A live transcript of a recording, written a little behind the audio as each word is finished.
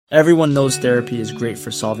Everyone knows therapy is great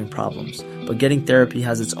for solving problems, but getting therapy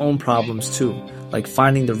has its own problems too, like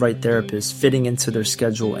finding the right therapist, fitting into their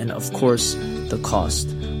schedule, and of course, the cost.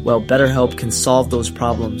 Well, BetterHelp can solve those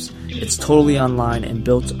problems. It's totally online and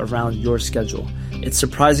built around your schedule. It's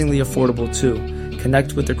surprisingly affordable too.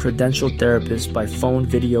 Connect with a credentialed therapist by phone,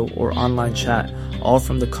 video, or online chat, all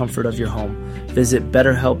from the comfort of your home. Visit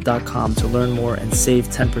BetterHelp.com to learn more and save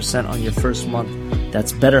 10% on your first month.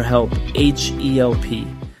 That's BetterHelp, H-E-L-P.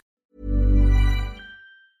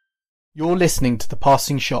 You're listening to The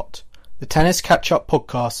Passing Shot, the tennis catch-up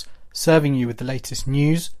podcast serving you with the latest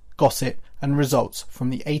news, gossip and results from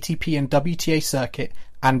the ATP and WTA circuit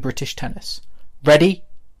and British tennis. Ready?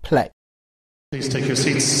 Play. Please take your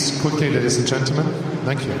seats quickly, ladies and gentlemen.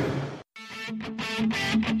 Thank you.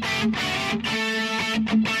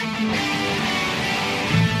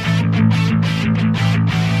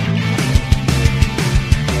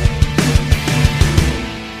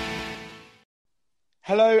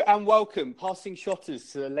 Hello and welcome, Passing Shotters,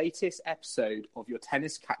 to the latest episode of your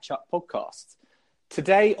Tennis Catch-Up podcast.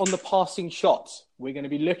 Today on the Passing Shot, we're going to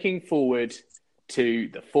be looking forward to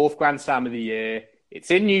the fourth Grand Slam of the year.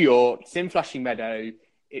 It's in New York, it's in Flushing Meadow,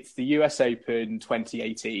 it's the US Open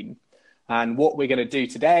 2018. And what we're going to do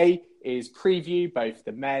today is preview both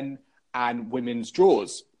the men and women's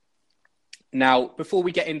draws. Now, before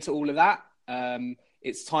we get into all of that,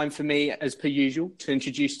 it's time for me, as per usual, to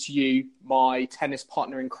introduce to you my tennis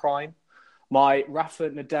partner in crime, my Rafa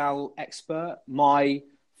Nadal expert, my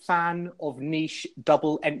fan of niche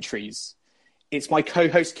double entries. It's my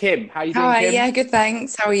co-host, Kim. How are you doing, Hi, Kim? yeah, good,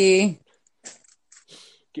 thanks. How are you?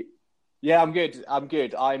 Yeah, I'm good.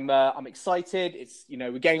 I'm excited. It's,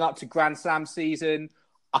 we're getting up to Grand Slam season.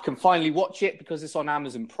 I can finally watch it because it's on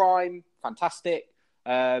Amazon Prime. Fantastic.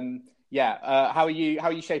 How are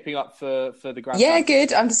you shaping up for the Grand Slam? Yeah,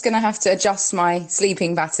 good. I'm just going to have to adjust my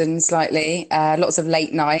sleeping pattern slightly. Lots of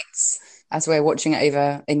late nights as we're watching it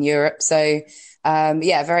over in Europe. So,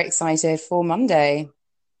 very excited for Monday.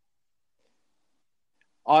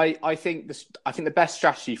 I think the best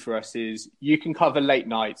strategy for us is you can cover late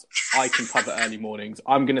nights, I can cover early mornings.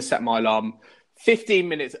 I'm going to set my alarm 15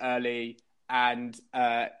 minutes early and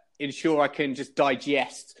ensure I can just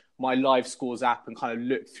digest my live scores app and kind of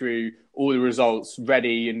look through all the results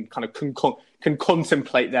ready and kind of can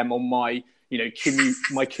contemplate them on my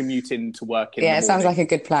commute into work in the morning. It sounds like a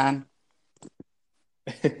good plan.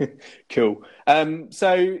 Cool.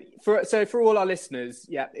 So for all our listeners,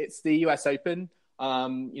 it's the US Open.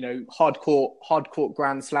 Hard court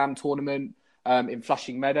Grand Slam tournament in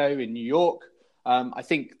Flushing Meadow in New York. I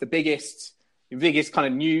think the biggest kind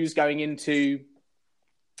of news going into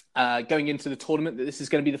the tournament that this is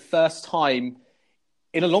going to be the first time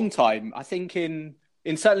in a long time. I think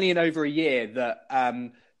certainly in over a year that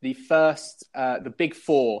the big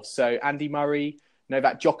four, so Andy Murray,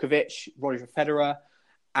 Novak Djokovic, Roger Federer,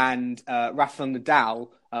 and Rafa Nadal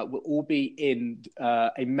will all be in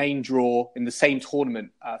a main draw in the same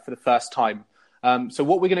tournament for the first time. So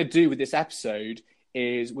what we're going to do with this episode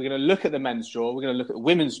is we're going to look at the men's draw, we're going to look at the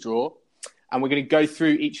women's draw, and we're going to go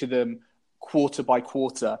through each of them quarter by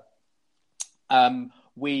quarter.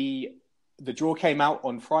 The draw came out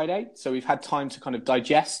on Friday, so we've had time to kind of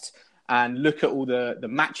digest and look at all the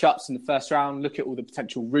matchups in the first round, look at all the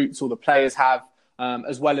potential routes all the players have,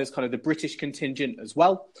 as well as kind of the British contingent as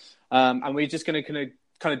well. And we're just going to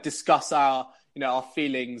kind of discuss our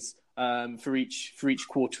feelings for each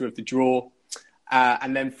quarter of the draw,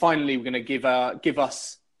 and then finally we're going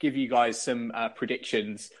to give you guys some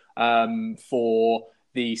predictions for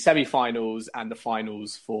the semi-finals and the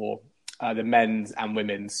finals for the men's and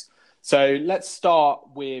women's. So let's start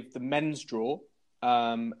with the men's draw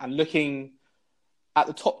and looking at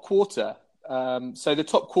the top quarter. So the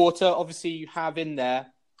top quarter, obviously you have in there,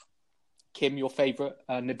 Kim, your favourite,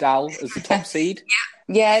 Nadal as the top seed.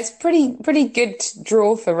 Yeah, it's pretty good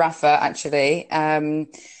draw for Rafa, actually.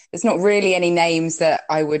 There's not really any names that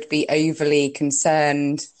I would be overly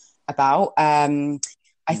concerned about.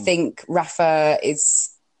 I think Rafa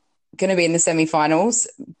is going to be in the semi-finals,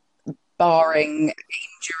 barring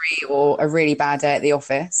injury or a really bad day at the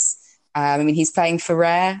office. He's playing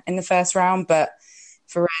Ferrer in the first round, but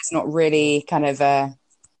Ferrer's not really kind of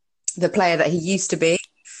the player that he used to be.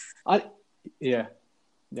 Yeah.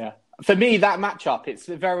 For me, that matchup, it's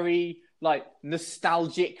a very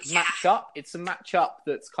nostalgic matchup. It's a matchup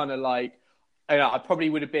that's kind of I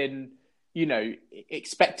probably would have been,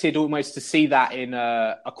 expected almost to see that in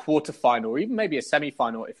a quarterfinal or even maybe a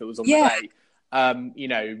semi-final if it was on the day.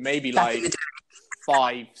 Maybe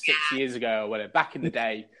 5-6 years ago or whatever, back in the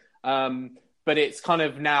day. But it's kind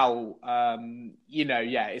of now,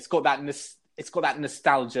 it's got that it's got that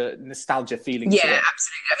nostalgia feeling Yeah, to it.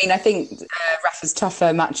 absolutely. I mean, I think Rafa's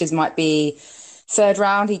tougher matches might be third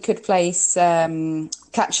round. He could place Khachanov,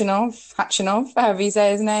 however you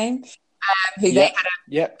say his name, who they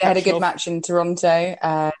had a good match in Toronto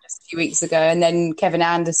just a few weeks ago. And then Kevin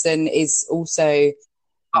Anderson is also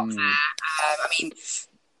up there. I mean,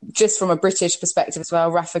 just from a British perspective as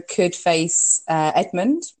well, Rafa could face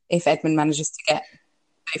Edmund if Edmund manages to get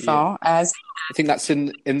so far. I think that's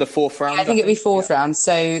in the fourth round. I think it'll be fourth round.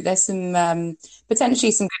 So there's some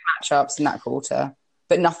potentially some good matchups in that quarter,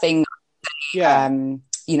 but nothing,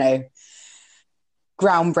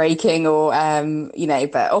 groundbreaking or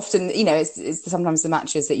but often it's sometimes the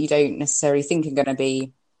matches that you don't necessarily think are going to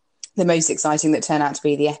be the most exciting that turn out to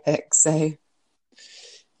be the epic. So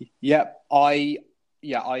I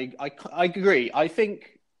agree. I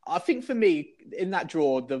think for me in that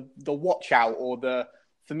draw, the watch out or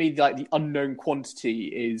for me like the unknown quantity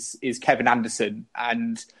is Kevin Anderson,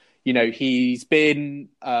 and he's been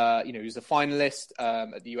he was a finalist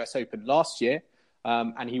at the US Open last year.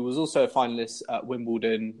 And he was also a finalist at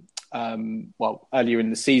Wimbledon, earlier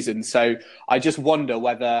in the season. So I just wonder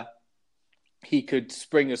whether he could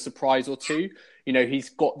spring a surprise or two.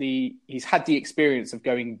 He's had the experience of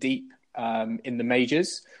going deep in the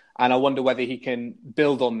majors, and I wonder whether he can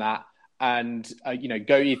build on that and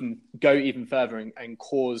go even further and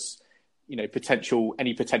cause any potential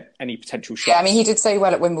shots. Yeah, I mean, he did so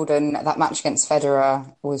well at Wimbledon. That match against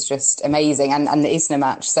Federer was just amazing, and the Isner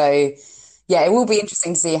match. So. Yeah, it will be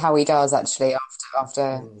interesting to see how he does actually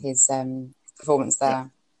after his performance there. Yeah.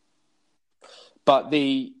 But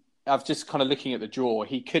I've just kind of looking at the draw.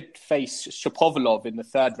 He could face Shapovalov in the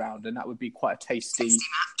third round, and that would be quite a tasty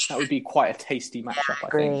match. That would be quite a tasty matchup. I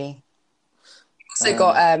think. Also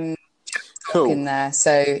got cool in there,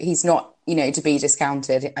 so he's not to be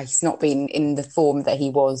discounted. He's not been in the form that he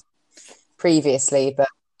was previously, but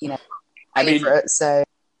favourite. So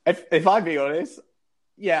if I'm being honest.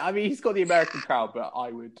 Yeah, I mean, he's got the American crowd, but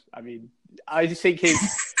I just think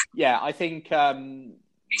I think, I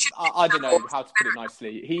don't know how to put it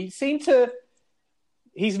nicely.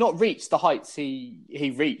 He's not reached the heights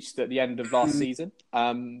he reached at the end of last season.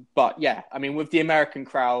 But yeah, I mean, with the American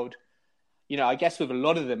crowd, I guess with a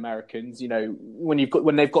lot of the Americans, when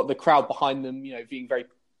they've got the crowd behind them, being very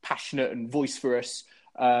passionate and vociferous,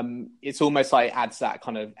 it's almost like it adds that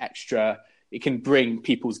kind of extra, it can bring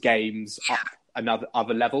people's games up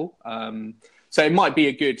another level. So it might be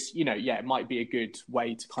a good, it might be a good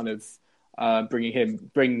way to kind of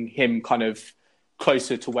bring him kind of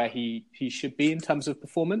closer to where he should be in terms of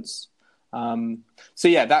performance. So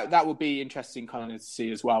yeah, that would be interesting kind of to see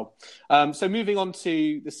as well. So moving on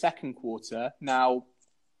to the second quarter. Now,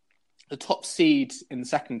 the top seed in the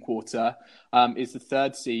second quarter is the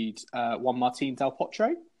third seed, Juan Martín del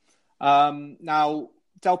Potro. Now,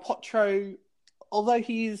 del Potro, although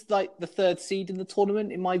he's like the third seed in the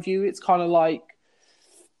tournament, in my view, it's kind of like,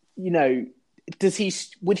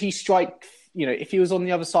 would he strike, if he was on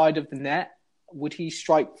the other side of the net, would he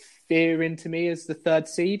strike fear into me as the third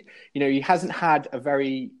seed? He hasn't had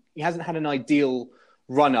an ideal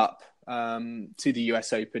run up to the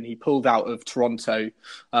US Open. He pulled out of Toronto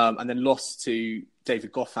and then lost to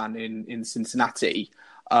David Goffin in Cincinnati.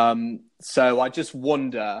 So I just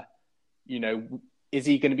wonder, is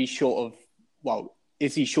he going to be short of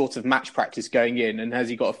match practice going in, and has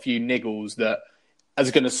he got a few niggles that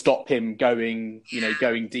is going to stop him going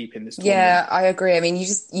deep in this tournament? Yeah, I agree. I mean,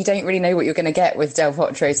 you don't really know what you're going to get with Del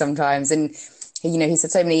Potro sometimes, and he's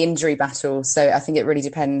had so many injury battles, so I think it really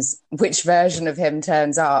depends which version of him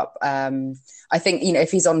turns up. I think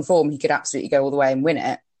if he's on form, he could absolutely go all the way and win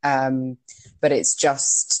it. But it's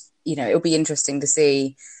just it'll be interesting to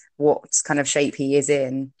see what kind of shape he is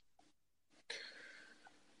in.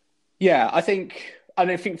 Yeah, I think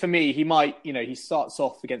for me, he might, he starts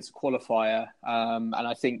off against a qualifier. And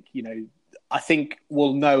I think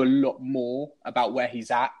we'll know a lot more about where he's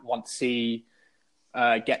at once he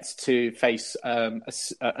gets to face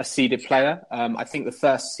a seeded player. I think the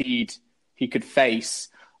first seed he could face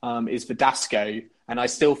is Verdasco. And I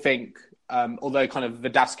still think, although kind of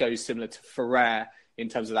Verdasco is similar to Ferrer in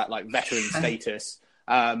terms of that like veteran status,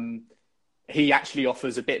 he actually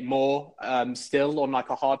offers a bit more still on like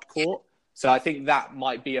a hard court. So I think that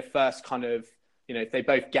might be a first kind of, if they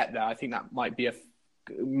both get there, I think that might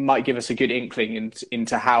give us a good inkling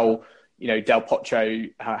into how, Del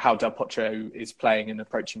Potro is playing and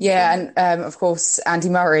approaching. Yeah, and of course, Andy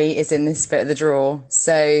Murray is in this bit of the draw.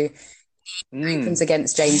 So he opens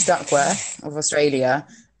against James Duckworth of Australia.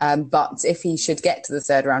 But if he should get to the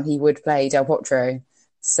third round, he would play Del Potro.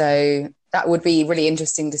 So that would be really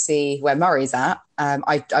interesting to see where Murray's at.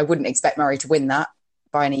 I wouldn't expect Murray to win that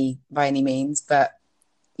by any means, but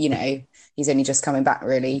he's only just coming back.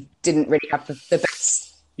 Really, didn't really have the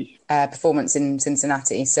best performance in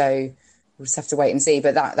Cincinnati, so we'll just have to wait and see.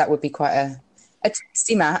 But that would be quite a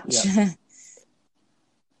tasty match.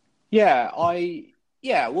 I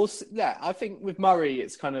think with Murray,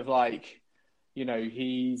 it's kind of like,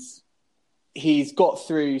 he's got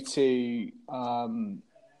through to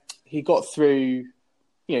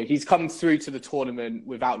he's come through to the tournament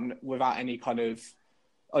without any kind of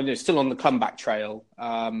still on the comeback trail.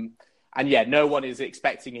 No one is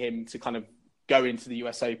expecting him to kind of go into the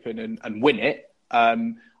US Open and win it.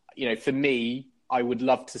 For me, I would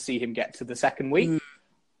love to see him get to the second week.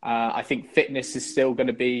 I think fitness is still going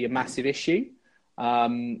to be a massive issue.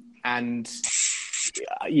 If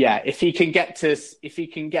he can get to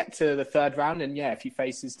the third round, and if he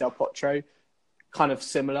faces Del Potro, kind of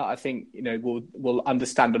similar, I think we'll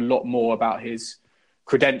understand a lot more about his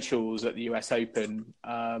credentials at the US Open.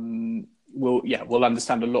 We'll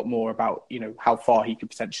understand a lot more about how far he could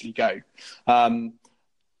potentially go.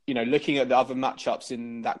 Looking at the other matchups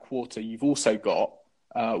in that quarter, you've also got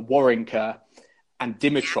Wawrinka and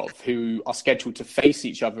Dimitrov, who are scheduled to face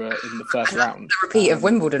each other in the first round. The repeat of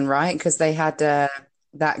Wimbledon, right? Because they had that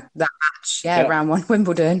match, round one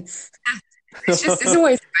Wimbledon. It's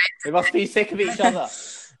always they must be sick of each other.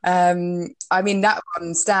 That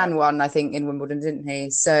one, Stan won, I think, in Wimbledon, didn't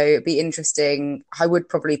he? So it'd be interesting. I would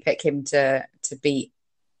probably pick him to beat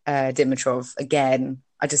Dimitrov again.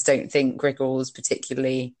 I just don't think Grigor's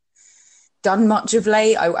particularly done much of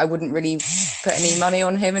late. I wouldn't really put any money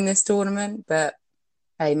on him in this tournament, but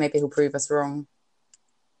hey, maybe he'll prove us wrong.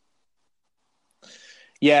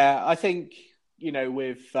 Yeah, I think, you'd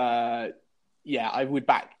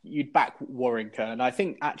back Wawrinka. And I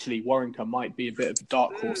think actually Wawrinka might be a bit of a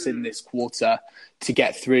dark horse in this quarter to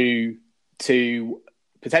get through to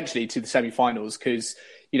potentially to the semi-finals, because,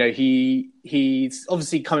 he's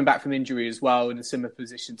obviously coming back from injury as well in a similar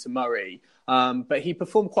position to Murray. But he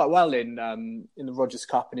performed quite well in the Rogers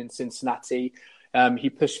Cup and in Cincinnati. He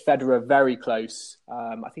pushed Federer very close.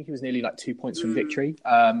 I think he was nearly like 2 points from victory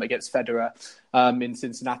against Federer in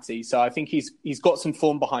Cincinnati. So I think he's got some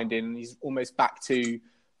form behind him, and he's almost back to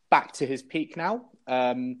his peak now.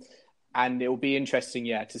 And it will be interesting,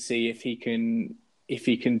 to see if he can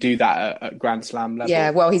do that at Grand Slam level. Yeah,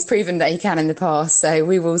 well, he's proven that he can in the past, so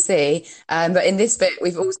we will see. But in this bit,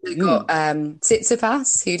 we've also got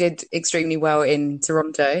Tsitsipas, who did extremely well in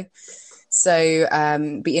Toronto. So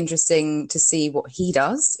be interesting to see what he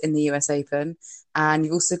does in the US Open. And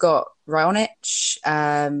you've also got Raonic,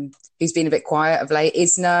 who's been a bit quiet of late,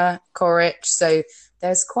 Isner, Koric. So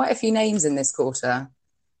there's quite a few names in this quarter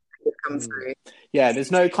that come through. Yeah,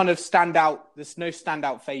 there's no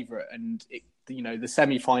standout favourite. And, the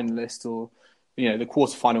semi-finalist or, the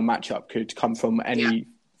quarter-final matchup could come from any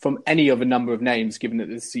of a number of names, given that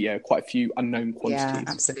there's quite a few unknown quantities. Yeah,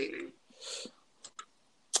 absolutely.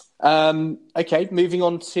 Okay, moving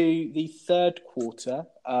on to the third quarter.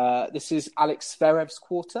 This is Alex Zverev's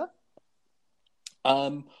quarter.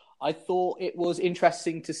 I thought it was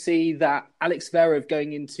interesting to see that Alex Zverev,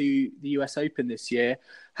 going into the US Open this year,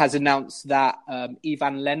 has announced that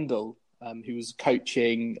Ivan Lendl, who was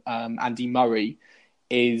coaching Andy Murray,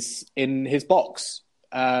 is in his box.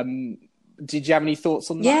 Did you have any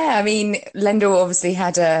thoughts on that? Yeah, I mean, Lendl obviously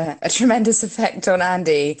had a tremendous effect on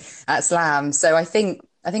Andy at Slam. So I think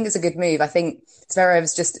it's a good move. I think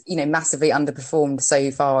Zverev's just, massively underperformed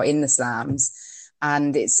so far in the Slams,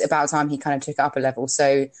 and it's about time he kind of took it up a level.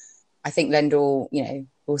 So I think Lendl,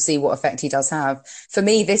 we'll see what effect he does have. For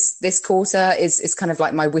me, this quarter is kind of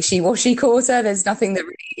like my wishy-washy quarter. There's nothing that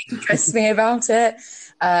really interests me about it.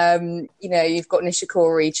 You've got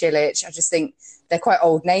Nishikori, Cilic. I just think they're quite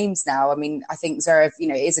old names now. I mean, I think Zverev, it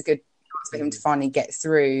is a good chance for him to finally get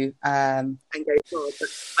through and go far. But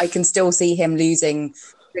I can still see him losing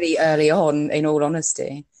pretty early on, in all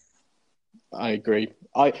honesty. I agree.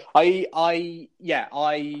 I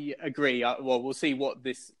agree. Well, we'll see what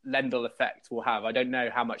this Lendl effect will have. I don't know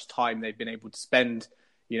how much time they've been able to spend,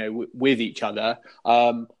 with each other.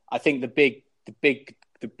 I think the big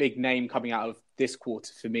name coming out of this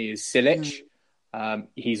quarter for me is Cilic.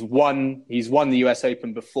 He's won the US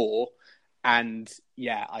Open before, and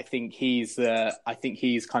I think he's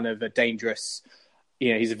kind of a dangerous.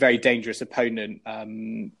 He's a very dangerous opponent.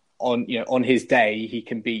 On his day, he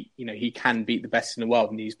can beat the best in the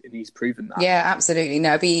world, and he's proven that. Yeah, absolutely.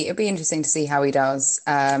 No, it'd be interesting to see how he does.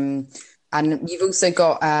 And you've also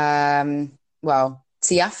got Tiafoe,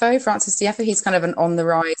 Francis Tiafoe. He's kind of an on the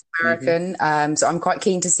rise American. So I'm quite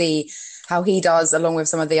keen to see how he does along with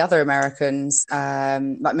some of the other Americans,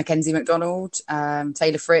 like Mackenzie McDonald,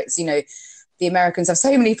 Taylor Fritz. The Americans have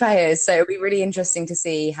so many players, so it'll be really interesting to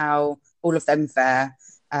see how all of them fare.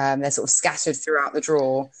 They're sort of scattered throughout the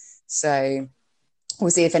draw, so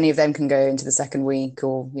we'll see if any of them can go into the second week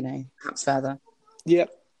or, perhaps further.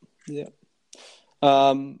 Yep.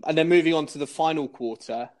 And then moving on to the final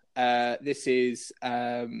quarter, this is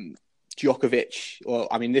Djokovic,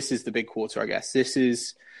 this is the big quarter, I guess. This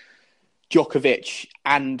is Djokovic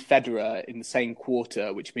and Federer in the same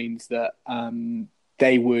quarter, which means that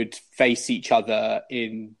they would face each other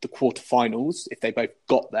in the quarterfinals if they both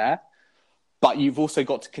got there. But you've also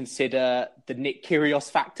got to consider the Nick Kyrgios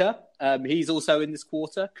factor. He's also in this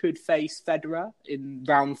quarter, could face Federer in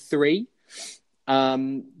round 3.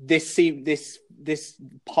 This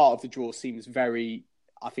part of the draw seems very,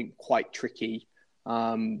 I think, quite tricky,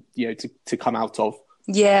 to come out of.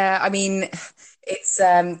 Yeah, it's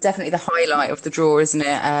definitely the highlight of the draw, isn't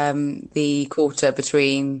it? The quarter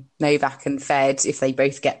between Novak and Fed, if they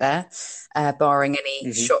both get there, barring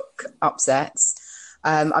any shock upsets.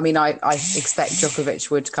 I expect Djokovic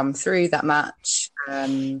would come through that match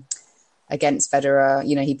against Federer.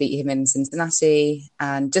 He beat him in Cincinnati,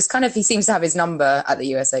 and just kind of he seems to have his number at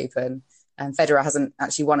the US Open. And Federer hasn't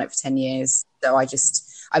actually won it for 10 years. So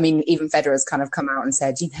even Federer's kind of come out and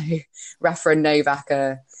said, Rafa and Novak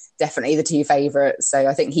are definitely the two favourites. So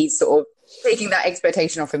I think he's sort of taking that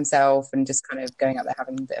expectation off himself and just kind of going out there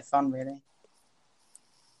having a bit of fun, really.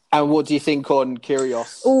 And what do you think on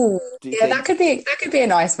Kyrgios? Oh, yeah, that could be a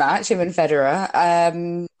nice match, him and Federer.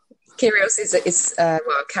 Kyrgios is a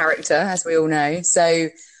character, as we all know. So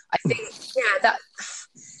I think, that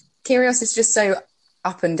Kyrgios is just so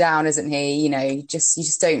up and down, isn't he? You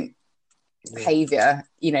just don't behaviour.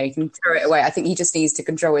 You can throw it away. I think he just needs to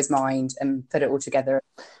control his mind and put it all together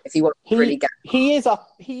if he wants to really get. He is up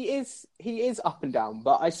and down.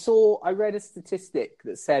 But I read a statistic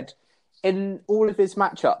that said in all of his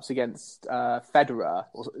matchups against Federer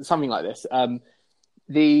or something like this, I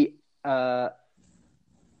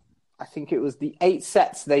think it was the 8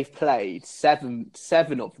 sets they've played, seven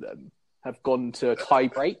of them have gone to a tie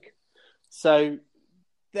break. So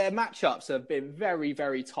their matchups have been very,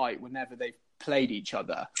 very tight whenever they've played each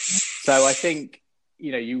other. So I think,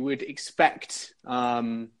 you would expect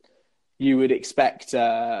it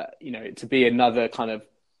to be another kind of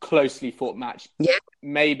closely fought match. Yeah.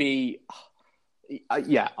 Maybe,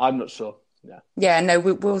 I'm not sure. Yeah, no,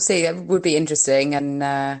 we'll see. It would be interesting. And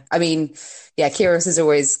Kyrgios is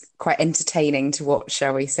always quite entertaining to watch,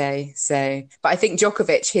 shall we say. So, but I think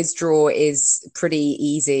Djokovic, his draw is pretty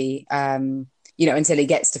easy, until he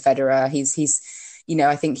gets to Federer. He's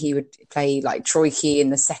I think he would play like Troicki in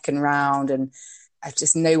the second round and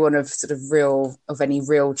just no one of any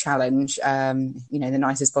real challenge, the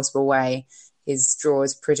nicest possible way. His draw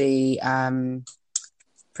is pretty bland,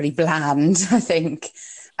 I think.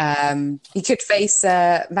 He could face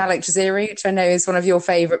Malik Jaziri, which I know is one of your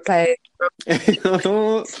favourite players.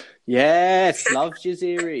 Yes, love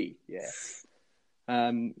Jaziri. Yes.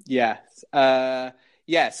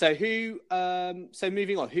 So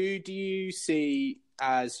moving on, who do you see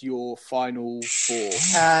as your final 4?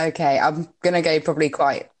 Okay, I'm going to go probably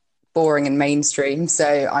quite boring and mainstream.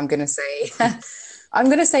 So I'm going to say,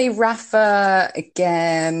 Rafa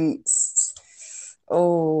against.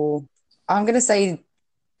 I'm going to say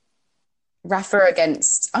Rafa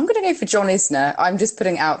against. I'm going to go for John Isner. I'm just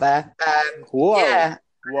putting it out there. Whoa. Yeah.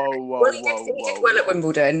 Whoa. Well, he did well at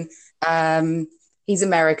Wimbledon. He's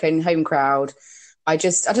American, home crowd. I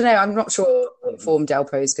don't know. I'm not sure what form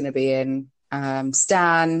Delpo is going to be in.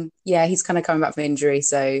 Stan, he's kind of coming back from injury,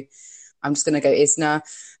 so I'm just going to go Isner.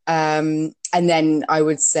 And then I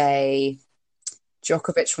would say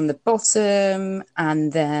Djokovic from the bottom,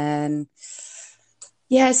 and then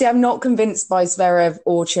I'm not convinced by Zverev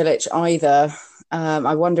or Cilic either.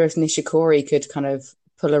 I wonder if Nishikori could kind of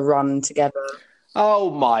pull a run together. Oh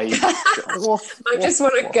my! I just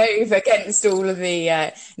want to go against all of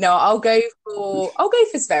the. No, I'll go for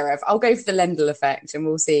Zverev. I'll go for the Lendl effect, and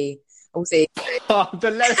we'll see. Oh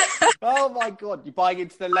my God! You're buying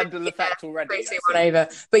into the Lendl effect already. One over,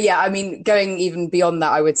 but going even beyond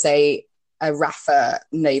that, I would say a Rafa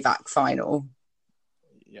Novak final.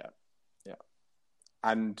 Yeah.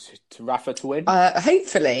 And to Rafa to win.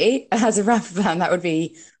 Hopefully, as a Rafa fan, that would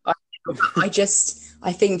be.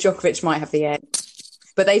 I think Djokovic might have the edge.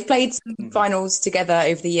 But they've played some finals together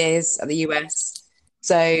over the years at the US.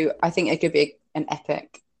 So I think it could be an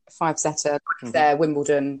epic 5-setter like their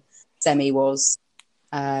Wimbledon semi was.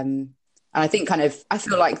 And I think I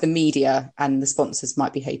feel like the media and the sponsors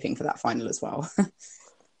might be hoping for that final as well.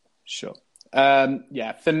 Sure.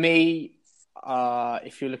 For me,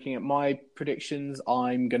 if you're looking at my predictions,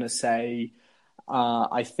 I'm going to say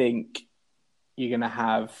I think you're going to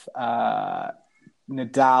have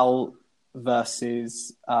Nadal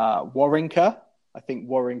versus Wawrinka. I think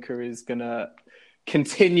Wawrinka is going to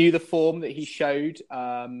continue the form that he showed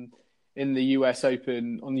in the US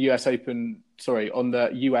Open, on the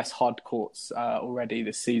US hard courts already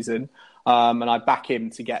this season. And I back him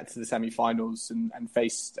to get to the semi-finals and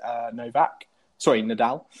face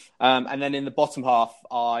Nadal. And then in the bottom half,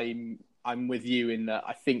 I'm with you in that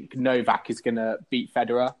I think Novak is going to beat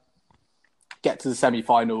Federer, get to the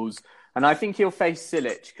semi-finals, and I think he'll face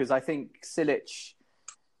Cilic because I think Cilic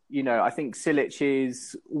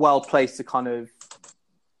is well placed to kind of,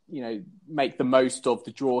 make the most of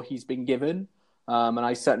the draw he's been given. And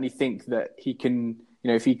I certainly think that he can,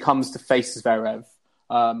 if he comes to face Zverev,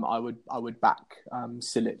 I would back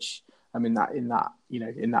Cilic. In that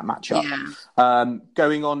matchup. Yeah.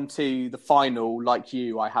 Going on to the final, like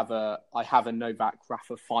you, I have a Novak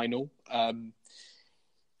Rafa final.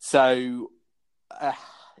 So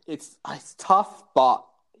it's tough, but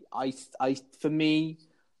for me,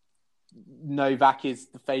 Novak is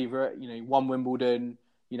the favourite. He won Wimbledon.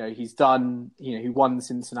 He's done. He won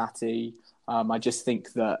Cincinnati. I just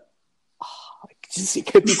think that it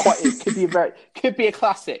could be a classic.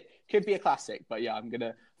 Could be a classic. But yeah, I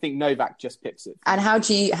think Novak just pips it. And how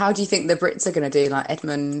do you think the Brits are going to do? Like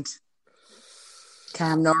Edmund,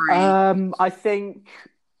 Cam Norrie. I think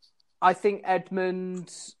Edmund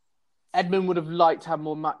would have liked to have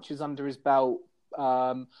more matches under his belt.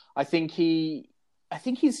 I think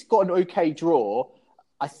he's got an okay draw.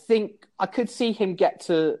 I think I could see him get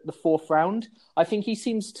to the fourth round. I think he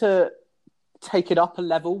seems to take it up a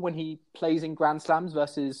level when he plays in Grand Slams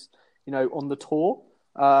versus, on the tour.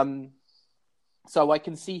 So I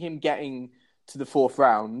can see him getting to the fourth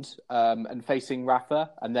round and facing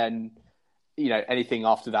Rafa, and then anything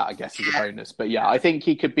after that, I guess, is a bonus. But yeah, I think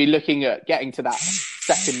he could be looking at getting to that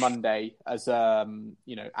second Monday as a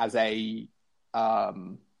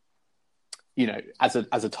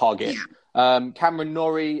target. Yeah. Cameron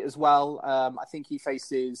Norrie as well. I think he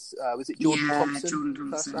faces was it Jordan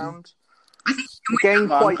Thompson first round? I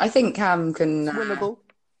think Cam can winnable.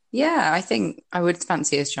 Yeah, I think I would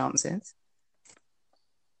fancy his chances.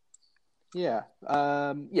 Yeah.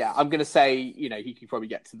 I'm going to say, he could probably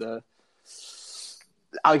get to the...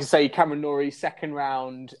 I could say Cameron Norrie, second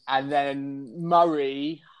round, and then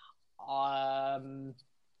Murray... it's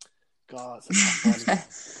a tough one.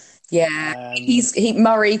 Yeah,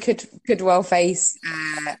 Murray could well face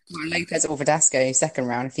Lopez or Verdasco second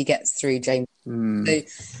round if he gets through James. So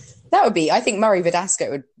that would be... I think Murray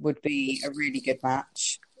Verdasco would be a really good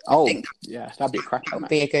match. That'd be a cracking match. That would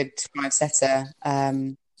be a good 5-setter.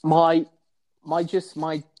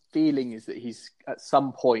 My feeling is that he's at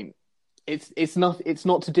some point. It's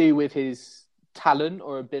not to do with his talent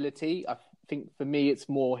or ability. I think for me, it's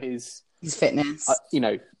more his fitness.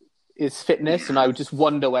 His fitness, and I would just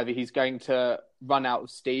wonder whether he's going to run out of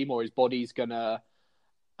steam or his body's gonna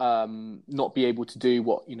not be able to do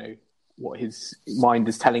what his mind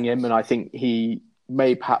is telling him. And I think he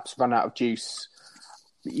may perhaps run out of juice.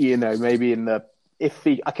 Maybe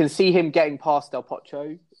I can see him getting past Del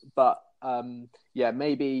Potro, but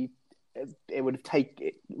maybe it would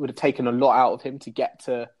have taken a lot out of him to get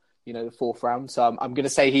to the fourth round. So I'm going to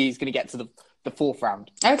say he's going to get to the fourth round.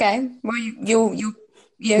 Okay, well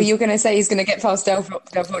you're going to say he's going to get past Del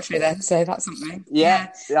Potro then, so that's something. Yeah.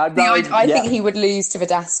 I think he would lose to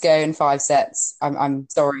Verdasco in 5 sets. I'm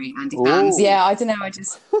sorry, Andy fans. Yeah, I don't know. I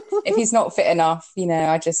just if he's not fit enough,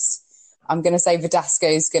 I'm going to say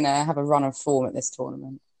Verdasco's going to have a run of form at this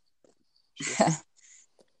tournament.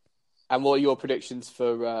 And what are your predictions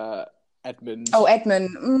for Edmund?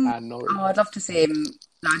 Edmund. And Norrie? I'd love to see him.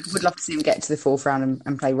 I would love to see him get to the fourth round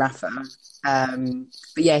and play Rafa.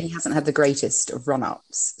 But yeah, he hasn't had the greatest of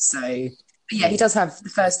run-ups. So yeah, he does have the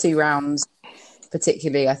first 2 rounds,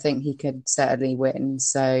 particularly. I think he could certainly win.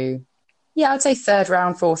 So yeah, I'd say third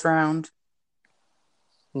round, fourth round.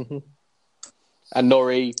 Mm-hmm. And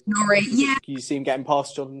Norrie, yeah. You see him getting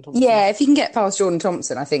past Jordan Thompson? Yeah, if he can get past Jordan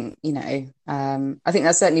Thompson, I think, I think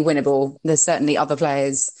that's certainly winnable. There's certainly other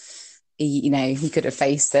players, he could have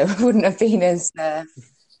faced that wouldn't have been as, I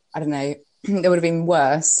don't know, that would have been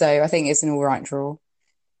worse. So I think it's an all right draw.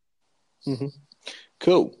 Mm-hmm.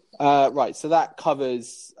 Cool. Right, so that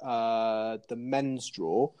covers the men's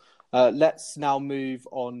draw. Let's now move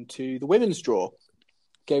on to the women's draw.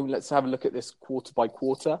 Okay, let's have a look at this quarter by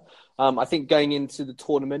quarter. I think going into the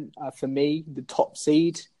tournament, for me, the top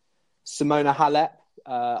seed, Simona Halep.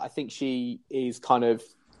 I think she is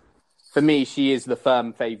for me, she is the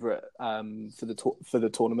firm favourite for the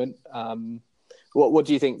tournament. What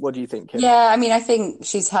do you think? What do you think, Kim? Yeah, I mean, I think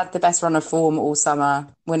she's had the best run of form all summer,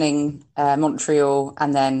 winning Montreal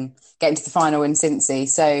and then getting to the final in Cincy.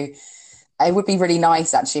 So it would be really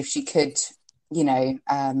nice, actually, if she could,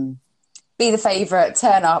 be the favourite,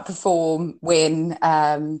 turn up, perform, win.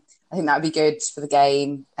 I think that would be good for the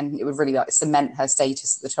game, and it would really cement her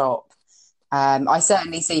status at the top. I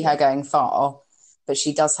certainly see her going far, but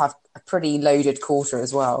she does have a pretty loaded quarter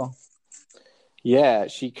as well. Yeah,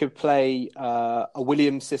 she could play a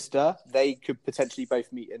Williams sister. They could potentially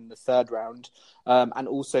both meet in the third round, and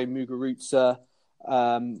also Muguruza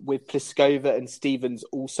with Pliskova and Stevens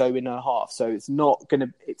also in her half. So it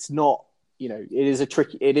is a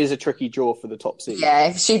tricky draw for the top seed. Yeah,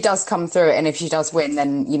 if she does come through it and if she does win,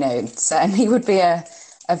 then, it certainly would be a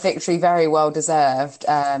victory very well deserved.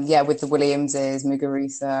 With the Williamses,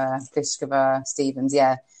 Muguruza, Pliskova, Stevens,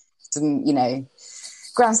 some,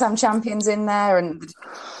 Grand Slam champions in there and the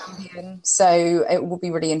champion. So it will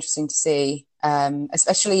be really interesting to see.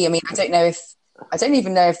 Especially, I mean, I don't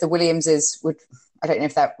even know if the Williamses would. I don't know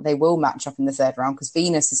if they will match up in the third round, because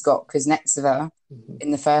Venus has got Kuznetsova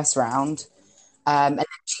in the first round. And then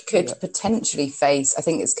she could potentially face, I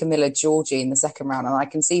think it's Camilla Giorgi in the second round. And I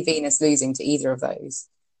can see Venus losing to either of those.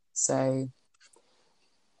 So.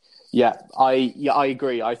 I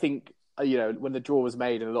agree. I think, when the draw was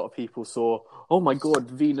made and a lot of people saw, oh my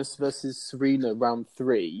God, Venus versus Serena round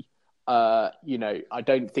 3, I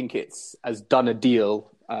don't think it's as done a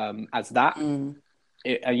deal as that.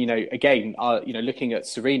 Looking at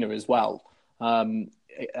Serena as well,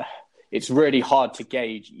 it's really hard to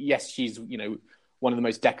gauge. Yes, she's, one of the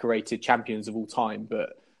most decorated champions of all time,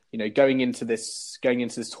 but, going into this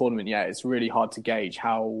tournament, it's really hard to gauge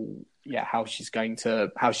how she's going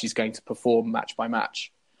to perform match by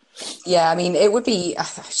match. Yeah, I mean, it would be,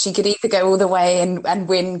 she could either go all the way and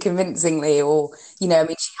win convincingly, or, she had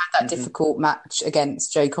that difficult match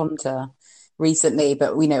against Jo Konta recently,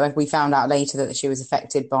 but we found out later that she was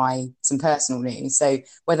affected by some personal news. So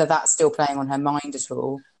whether that's still playing on her mind at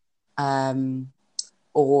all,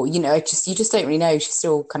 or, you just don't really know. She's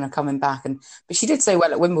still kind of coming back. But she did so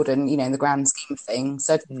well at Wimbledon, in the grand scheme of things.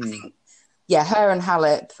 So I think, her and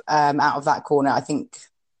Halep out of that quarter, I think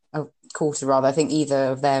either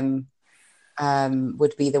of them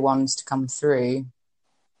would be the ones to come through.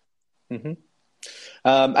 Mm-hmm.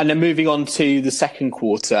 And then moving on to the second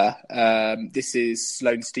quarter, this is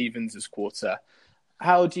Sloane Stevens' quarter.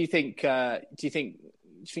 How do you think? Do you think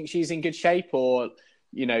she's in good shape, or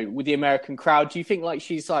with the American crowd, do you think like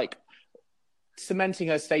she's like cementing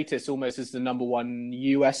her status almost as the number one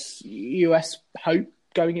US hope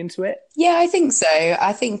going into it? Yeah, I think so.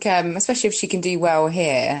 I think, especially if she can do well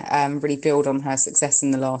here, really build on her success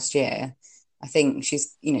in the last year, I think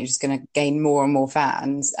she's, just going to gain more and more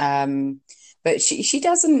fans. But she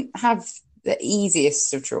doesn't have the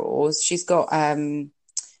easiest of draws. She has got Azarenka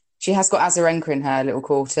in her little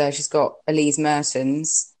quarter. She's got Elise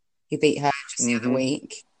Mertens, who beat her just the other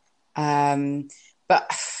week. But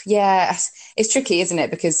it's tricky, isn't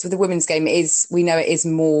it? Because with the women's game, we know it is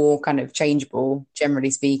more kind of changeable,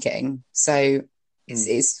 generally speaking. So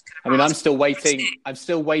it's I mean, I'm still waiting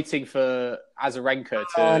for Azarenka to.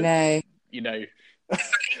 Oh no!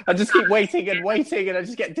 I just keep waiting, and I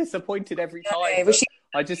just get disappointed every time. But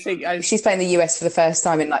I just think she's playing the US for the first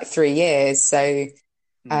time in like 3 years. So,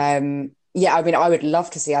 I mean, I would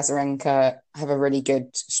love to see Azarenka have a really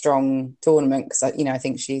good, strong tournament, because I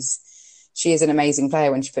think she is an amazing player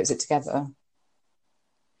when she puts it together.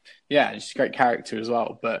 Yeah, she's a great character as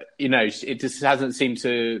well. But it just hasn't seemed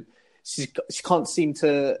to. She can't seem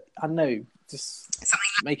to. I don't know. Just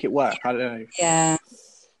make it work. I don't know. Yeah.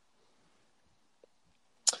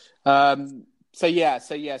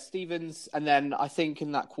 Stevens, and then I think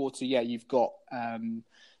in that quarter, you've got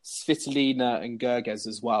Svitolina and Gerges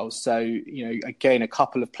as well. So again, a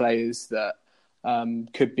couple of players that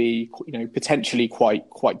could be potentially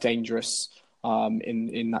quite dangerous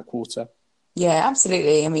in that quarter. Yeah,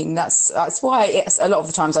 absolutely. I mean, that's why a lot of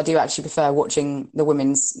the times I do actually prefer watching the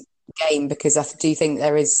women's game, because I do think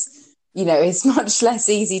there is, it's much less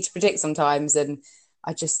easy to predict sometimes, and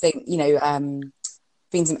I just think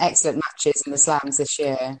been some excellent matches in the slams this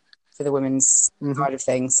year for the women's side of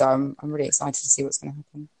things. So I'm really excited to see what's going to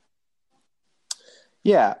happen.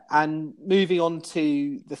 Yeah, and moving on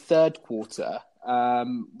to the third quarter,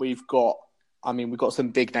 we've got some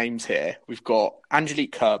big names here. We've got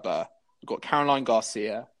Angelique Kerber, we've got Caroline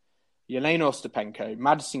Garcia, Yelena Ostapenko,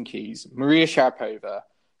 Madison Keys, Maria Sharapova,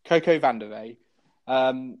 Coco Vandeweghe.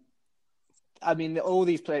 All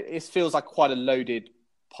these players, it feels like quite a loaded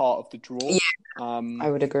part of the draw. Yeah, I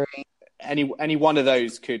would agree. Any one of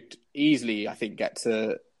those could easily, I think, get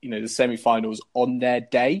to the semi-finals on their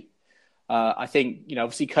day. I think,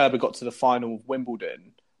 obviously Kerber got to the final of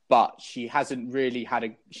Wimbledon, but she didn't really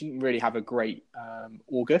have a great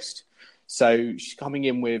August. So she's coming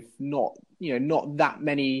in with not that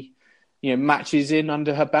many, matches in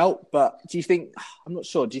under her belt. But do you think, I'm not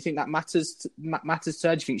sure, do you think that matters to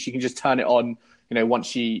her? Do you think she can just turn it on, once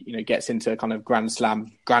she, gets into kind of Grand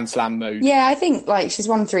Slam mode? Yeah, I think she's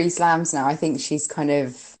won 3 slams now. I think she's kind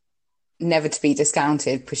of never to be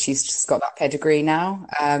discounted because she's just got that pedigree now.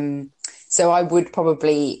 So I would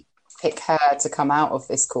probably pick her to come out of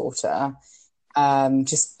this quarter,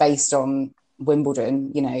 just based on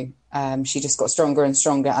Wimbledon. She just got stronger and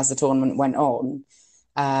stronger as the tournament went on.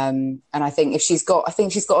 And I think she's got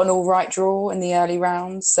an all right draw in the early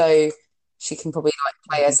rounds, so she can probably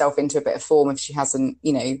play herself into a bit of form if she hasn't,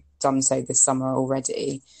 done so this summer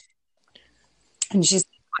already.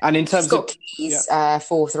 And in terms got Keys,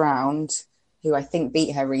 4th round, who I think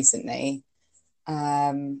beat her recently.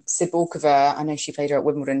 Sibulkova, I know she played her at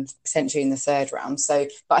Wimbledon potentially in the 3rd round.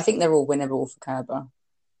 But I think they're all winnable for Kerber.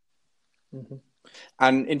 Mm-hmm.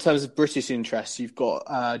 And in terms of British interests, you've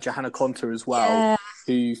got Johanna Konta as well,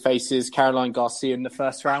 who faces Caroline Garcia in the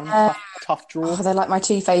 1st round. Tough draw. They're like my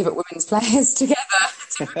 2 favourite women's players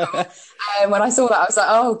together. When I saw that, I was like,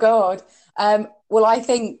 oh God. Well, I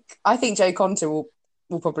think Jo Konta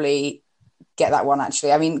will probably get that one,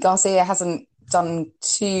 actually. I mean, Garcia hasn't done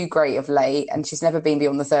too great of late, and she's never been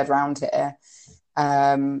beyond the 3rd round here.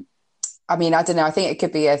 I mean, I don't know. I think it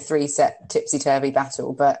could be a 3-set tipsy-turvy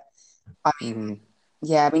battle, but I mean,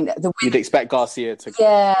 you'd expect Garcia to.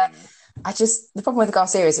 Yeah, the problem with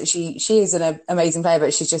Garcia is that she is an amazing player,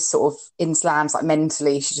 but she's just sort of in slams,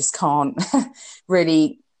 mentally, she just can't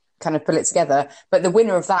really kind of pull it together. But the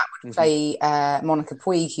winner of that would play Monica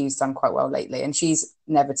Puig, who's done quite well lately, and she's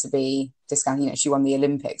never to be discounted. She won the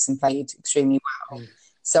Olympics and played extremely well.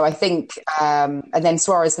 So I think, and then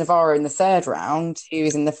Suarez Navarro in the 3rd round, who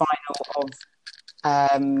is in the final of,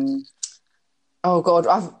 oh God,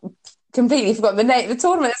 I've completely forgotten the name. The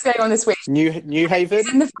tournament that's going on this week. New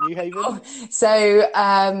Haven. So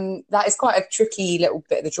that is quite a tricky little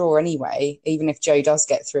bit of the draw anyway, even if Jo does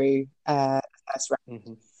get through the 1st round.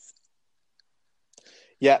 Mm-hmm.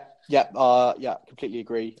 Yeah, completely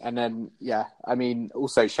agree. And then, I mean,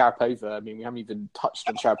 also Sharapova. I mean, we haven't even touched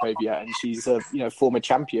on Sharapova yet, and she's a former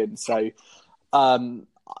champion. So,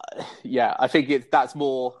 I think that's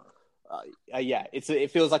more.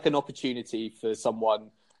 It feels like an opportunity for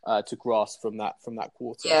someone to grasp from that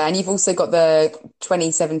quarter. Yeah, and you've also got the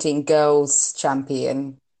 2017 girls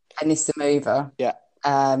champion Anisimova.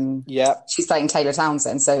 She's playing Taylor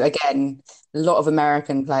Townsend. So again, a lot of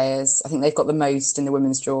American players. I think they've got the most in the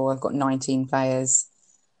women's draw. They've got 19 players.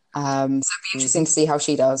 So it'd be interesting to see how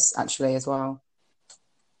she does actually as well.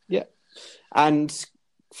 Yeah. And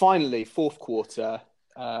finally, 4th quarter,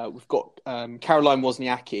 we've got Caroline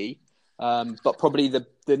Wozniacki, but probably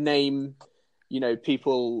the name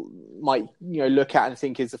people might look at and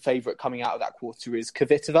think is the favourite coming out of that quarter is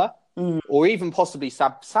Kvitova, or even possibly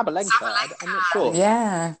Sabalenka. I'm not sure.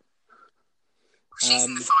 Yeah, she's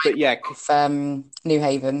in the final of New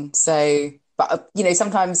Haven. So, but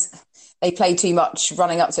sometimes they play too much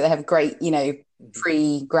running up to it. They have a great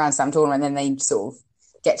pre-Grand Slam tournament, and then they sort of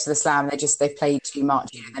get to the Slam. They've played too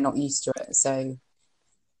much. They're not used to it. So.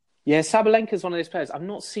 Yeah, Sabalenka's one of those players. I've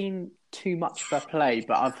not seen too much of her play,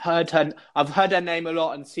 but I've heard her name a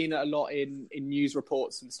lot and seen it a lot in news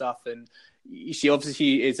reports and stuff. And she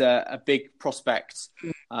obviously is a big prospect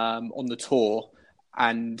on the tour,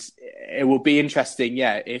 and it will be interesting.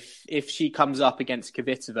 Yeah, if she comes up against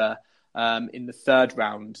Kvitova in the 3rd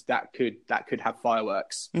round, that could have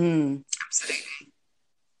fireworks. Absolutely.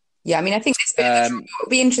 Yeah, I mean, I think it'll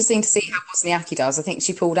be interesting to see how Wozniacki does. I think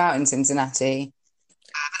she pulled out in Cincinnati.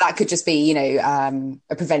 But that could just be, a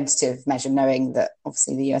preventative measure, knowing that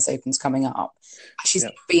obviously the US Open's coming up. She's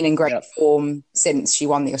been in great form since she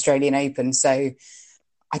won the Australian Open, so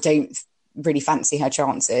I don't really fancy her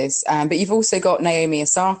chances. But you've also got Naomi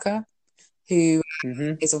Osaka, who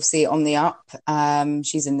is obviously on the up.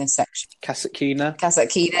 She's in this section. Kasatkina,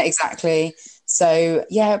 exactly. So,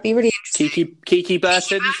 it'd be really interesting. Kiki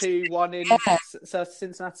Bertens, who won in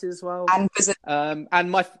Cincinnati as well. And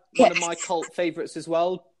one of my cult favourites as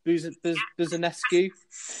well, Buzanescu.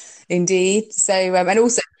 Indeed. So, and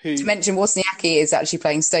also to mention, Wozniacki is actually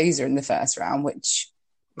playing Stosur in the 1st round, which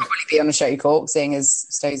will probably be on a show court, seeing as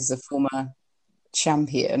Stosur's a former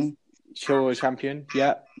champion. Sure, champion,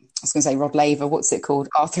 yeah. I was going to say Rod Laver, what's it called?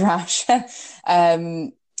 Arthur Ashe.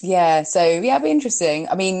 It'd be interesting.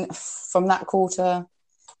 I mean, from that quarter,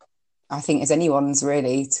 I think it's anyone's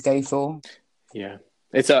really to go for. Yeah,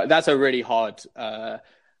 that's a really hard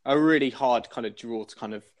a really hard kind of draw to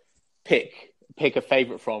kind of pick a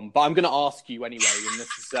favourite from. But I'm going to ask you anyway, and this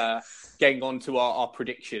is getting on to our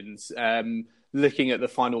predictions. Looking at the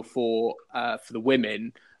final four for the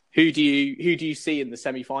women, who do you see in the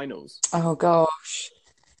semi-finals? Oh gosh,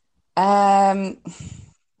 Halep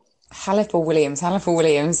or Williams? Halep or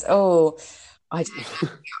Williams? Oh, I don't know.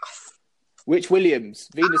 Which Williams?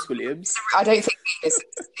 Venus Williams? I don't think Venus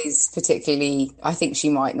is particularly. I think she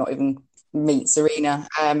might not even meet Serena.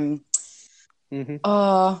 Oh,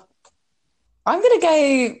 I'm gonna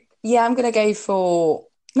go. Yeah, I'm gonna go for.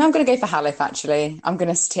 No, I'm gonna go for Halep. Actually, I'm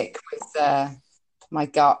gonna stick with my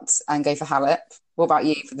gut and go for Halep. What about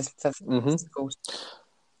you for the course?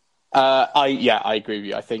 I agree with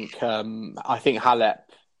you. I think Halep,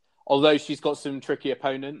 although she's got some tricky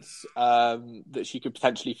opponents that she could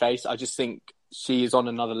potentially face, I just think she is on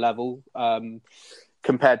another level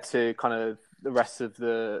compared to kind of the rest of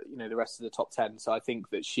the top 10. So I think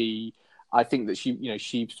that she's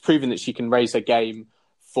proven that she can raise her game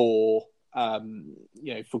for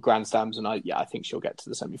Grand Slams, and I think she'll get to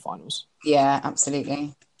the semi-finals. Yeah,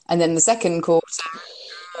 absolutely. And then the second quarter,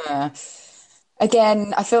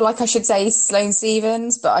 again, I feel like I should say Sloane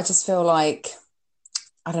Stephens, but I just feel like,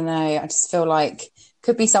 I don't know, I just feel like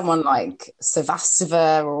could be someone like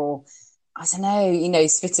Sevastova or, I don't know,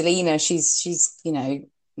 Svitolina. She's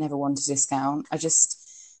never one to discount. I would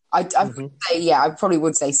say, I probably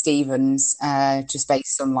would say Stephens, just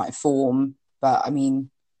based on like form, but I mean,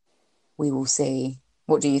 we will see.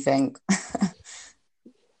 What do you think?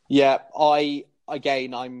 Yeah,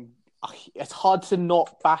 it's hard to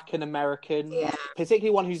not back an American, particularly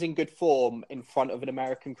one who's in good form in front of an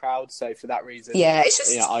American crowd. So for that reason, it's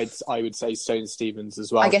just, I would say Sloane Stephens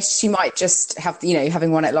as well. I guess she might just have,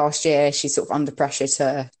 having won it last year, she's sort of under pressure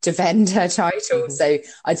to defend her title. So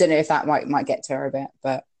I don't know if that might get to her a bit,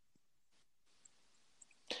 but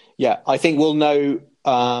yeah, I think we'll know.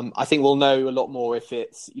 I think we'll know a lot more if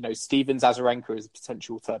it's Stephens Azarenka is a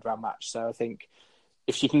potential third round match. So I think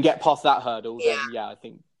if she can get past that hurdle, then I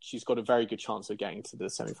think she's got a very good chance of getting to the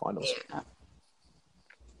semi-finals.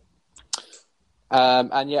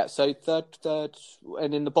 Yeah. So third,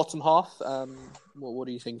 and in the bottom half, what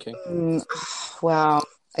are you thinking? Well,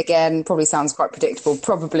 again, probably sounds quite predictable.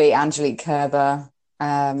 Probably Angelique Kerber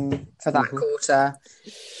for that quarter.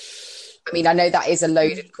 I mean, I know that is a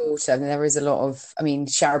loaded quarter, and there is a lot of. I mean,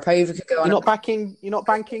 Sharapova could go on. You're not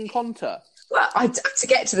banking Konta. Well, to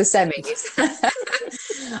get to the semis.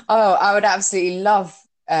 I would absolutely love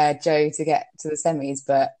Jo to get to the semis,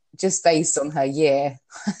 but just based on her year,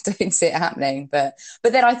 I don't see it happening. But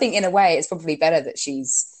then I think in a way it's probably better that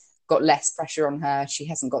she's got less pressure on her. She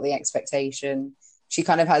hasn't got the expectation. She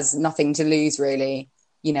kind of has nothing to lose, really.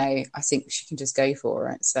 I think she can just go for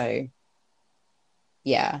it. So,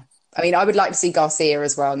 yeah. I mean, I would like to see Garcia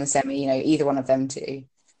as well in the semi, either one of them two.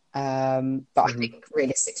 But I think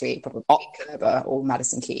realistically, probably Kerber or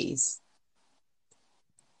Madison Keys.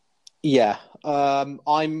 Yeah, I'm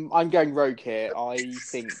going rogue here. I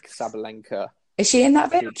think Sabalenka. Is she in that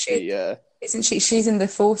bit? Isn't she? She's in the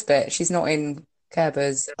fourth bit. She's not in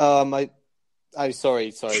Kerber's. Sorry.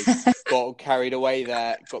 Got carried away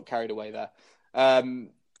there.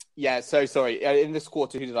 So sorry. In this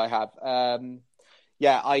quarter, who did I have?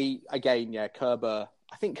 Kerber.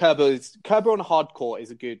 I think Kerber on a hard court is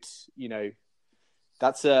a good,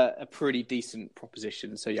 that's a pretty decent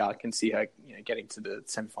proposition. So yeah, I can see her, getting to the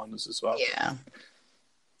semi-finals as well. Yeah.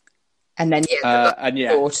 And then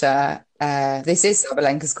quarter. This is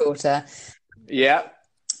Sabalenka's quarter. Yeah.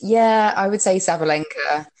 Yeah, I would say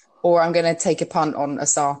Sabalenka, or I'm going to take a punt on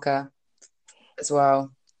Osaka as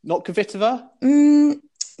well. Not Kvitova? No,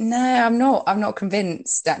 I'm not. I'm not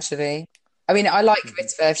convinced, actually. I mean, I like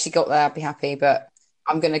Kvitova. If she got there, I'd be happy. But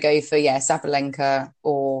I'm going to go for, Sabalenka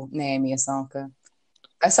or Naomi Osaka.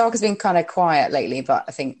 Osaka's been kind of quiet lately, but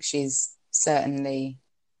I think she's certainly...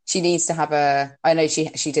 She needs to have I know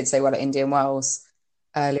she did so well at Indian Wells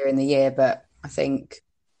earlier in the year, but I think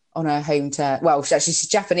on her home turf... Well, she's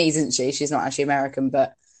Japanese, isn't she? She's not actually American,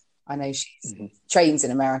 but I know she trains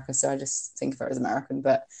in America, so I just think of her as American.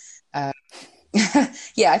 But, I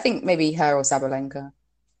think maybe her or Sabalenka.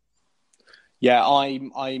 Yeah,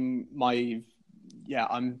 I'm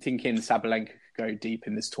thinking Sabalenka could go deep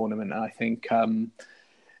in this tournament. And I think, I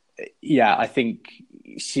think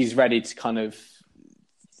she's ready to kind of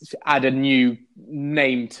add a new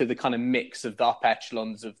name to the kind of mix of the upper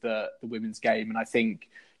echelons of the women's game. And I think,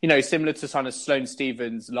 similar to kind of Sloane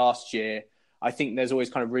Stephens last year, I think there's always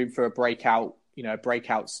kind of room for a breakout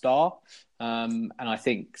star. And I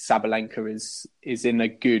think Sabalenka is in a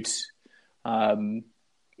good kind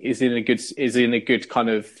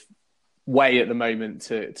of way at the moment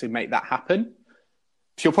to make that happen.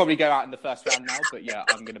 She'll probably go out in the first round now, but yeah,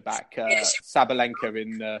 I'm going to back Sabalenka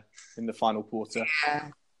in the final quarter. Yeah.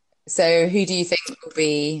 So who do you think will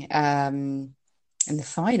be in the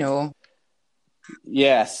final?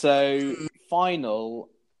 Yeah, so final,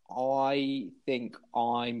 I think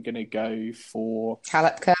I'm going to go for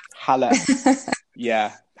Halep.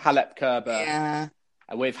 Yeah, Halep Kerber. Yeah.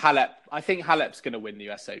 With Halep, I think Halep's going to win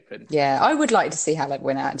the US Open. Yeah, I would like to see Halep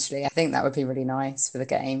win, actually. I think that would be really nice for the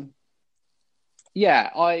game. Yeah,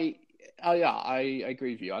 I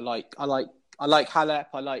agree with you. I like Halep. I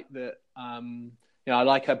like that. I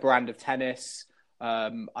like her brand of tennis.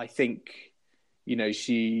 I think, I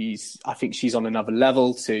think she's on another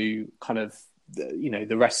level to kind of,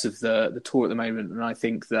 the rest of the tour at the moment. And I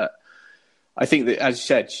think that, as you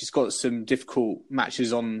said, she's got some difficult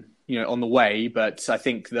matches on the way, but I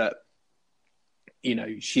think that,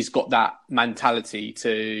 she's got that mentality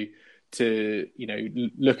to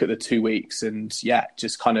look at the 2 weeks and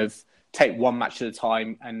just kind of take one match at a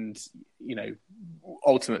time and,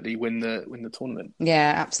 ultimately win the tournament.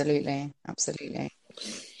 Yeah, absolutely.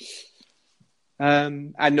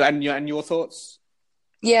 And your thoughts?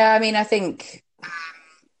 Yeah, I mean, I think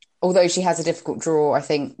although she has a difficult draw, I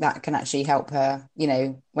think that can actually help her,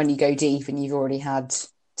 when you go deep and you've already had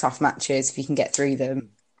tough matches, if you can get through them,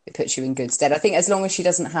 it puts you in good stead. I think as long as she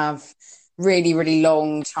doesn't have really, really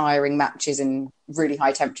long, tiring matches and really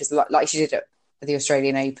high temperatures, like she did at the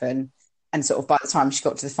Australian Open, and sort of by the time she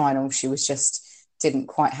got to the final, she didn't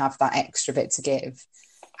quite have that extra bit to give.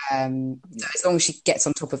 As long as she gets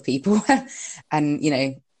on top of people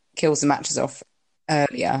and, kills the matches off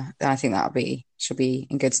earlier, then I think she'll be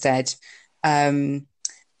in good stead.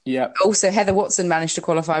 Also, Heather Watson managed to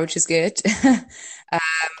qualify, which is good.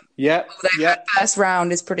 Although her first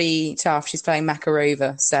round is pretty tough. She's playing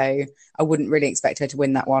Makarova, so I wouldn't really expect her to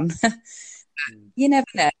win that one. You never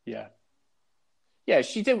know. Yeah,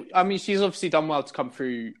 she did. I mean, she's obviously done well to come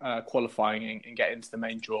through qualifying and get into the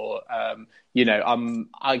main draw.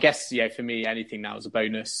 I guess, for me, anything now is a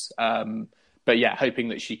bonus. But yeah, hoping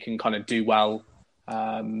that she can kind of do well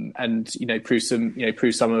and prove some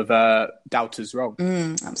of doubters wrong.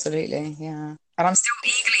 Absolutely, yeah. And I'm still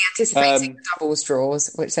eagerly anticipating the doubles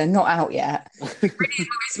draws, which they're not out yet. It really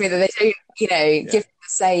annoys me that they don't, give the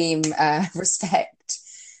same respect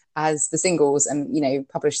as the singles and,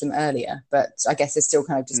 publish them earlier. But I guess they're still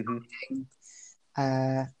kind of just doing,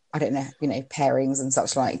 I don't know, pairings and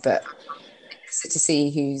such like. But to see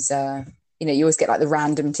who's, you always get like the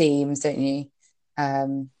random teams, don't you?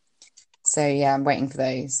 So yeah, I'm waiting for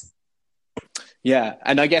those. Yeah,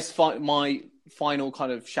 and I guess my final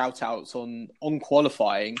kind of shout outs on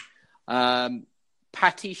qualifying,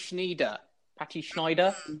 Patty Schneider.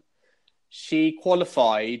 She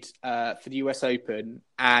qualified for the US Open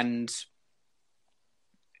and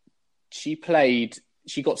she got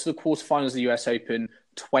to the quarterfinals of the US Open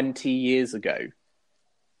 20 years ago,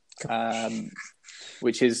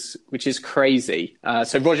 which is crazy.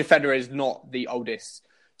 So Roger Federer is not the oldest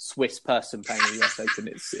Swiss person playing the US Open.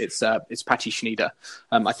 It's Patty Schneider.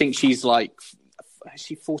 I think she's like, is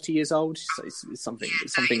she 40 years old? It's something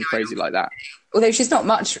crazy like that. Although she's not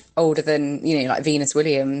much older than, like Venus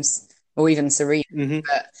Williams or even Serena. Mm-hmm.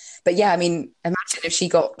 But yeah, I mean, imagine if she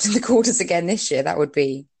got to the quarters again this year. That would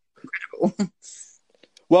be incredible.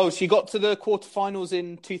 Well, she got to the quarterfinals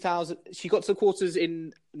in 2000. She got to the quarters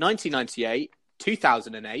in 1998,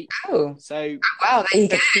 2008. Oh, so wow, there you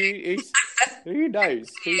go. Who knows?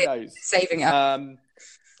 Saving up.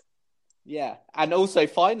 Yeah, and also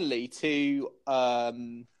finally to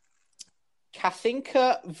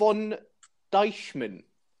Katinka von Deichmann,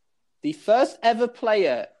 the first ever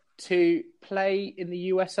player to play in the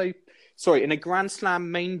US Open, in a Grand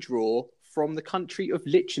Slam main draw from the country of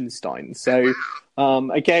Liechtenstein. So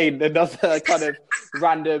again, another kind of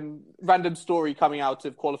random story coming out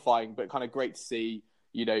of qualifying, but kind of great to see,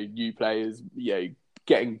 new players,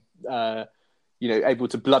 getting able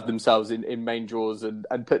to blood themselves in main draws and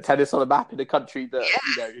put tennis on a map in a country that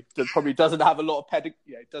that probably doesn't have a lot of pedigree.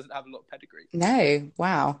 No,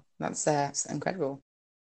 wow, that's incredible.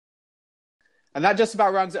 And that just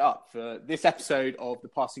about rounds it up for this episode of The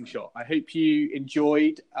Passing Shot. I hope you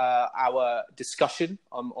enjoyed our discussion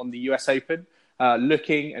on the US Open,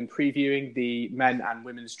 looking and previewing the men and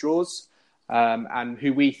women's draws, and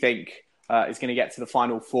who we think is going to get to the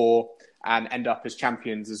Final Four and end up as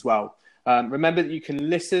champions as well. Remember that you can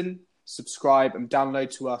listen, subscribe, and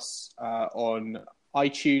download to us on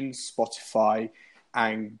iTunes, Spotify,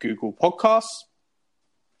 and Google Podcasts.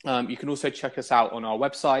 You can also check us out on our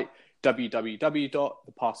website,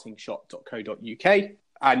 www.thepassingshot.co.uk.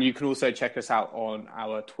 And you can also check us out on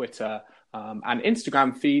our Twitter and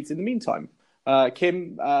Instagram feeds in the meantime.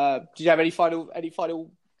 Kim, do you have any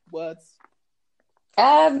final words?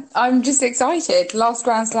 I'm just excited. Last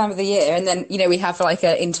Grand Slam of the year, and then we have like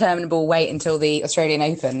an interminable wait until the Australian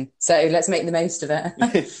Open. So let's make the most of it.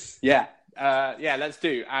 Yeah, let's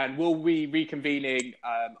do. And we'll be reconvening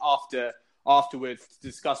afterwards to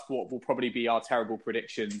discuss what will probably be our terrible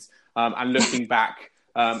predictions and looking back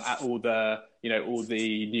at all the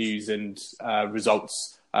news and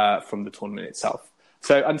results from the tournament itself.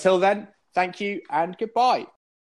 So until then, thank you and goodbye.